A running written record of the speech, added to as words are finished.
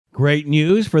Great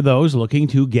news for those looking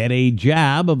to get a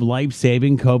jab of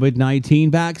life-saving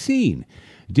COVID-19 vaccine.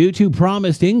 Due to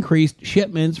promised increased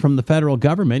shipments from the federal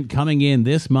government coming in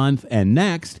this month and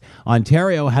next,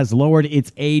 Ontario has lowered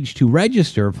its age to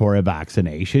register for a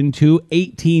vaccination to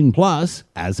 18 plus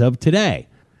as of today.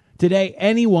 Today,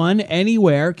 anyone,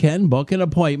 anywhere can book an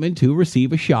appointment to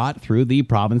receive a shot through the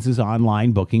province's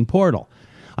online booking portal.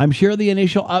 I'm sure the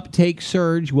initial uptake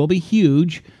surge will be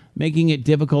huge, making it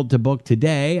difficult to book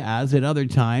today as at other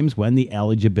times when the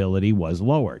eligibility was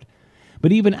lowered.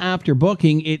 But even after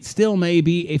booking, it still may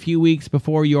be a few weeks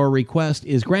before your request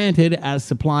is granted as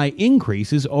supply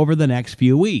increases over the next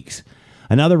few weeks.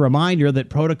 Another reminder that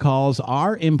protocols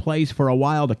are in place for a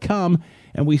while to come,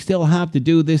 and we still have to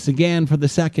do this again for the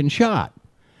second shot.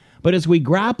 But as we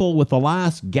grapple with the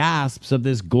last gasps of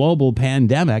this global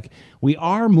pandemic, we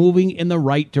are moving in the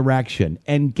right direction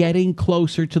and getting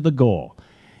closer to the goal.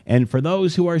 And for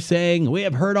those who are saying, we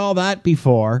have heard all that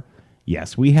before,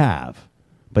 yes, we have.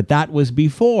 But that was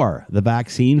before the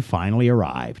vaccine finally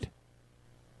arrived.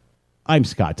 I'm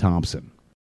Scott Thompson.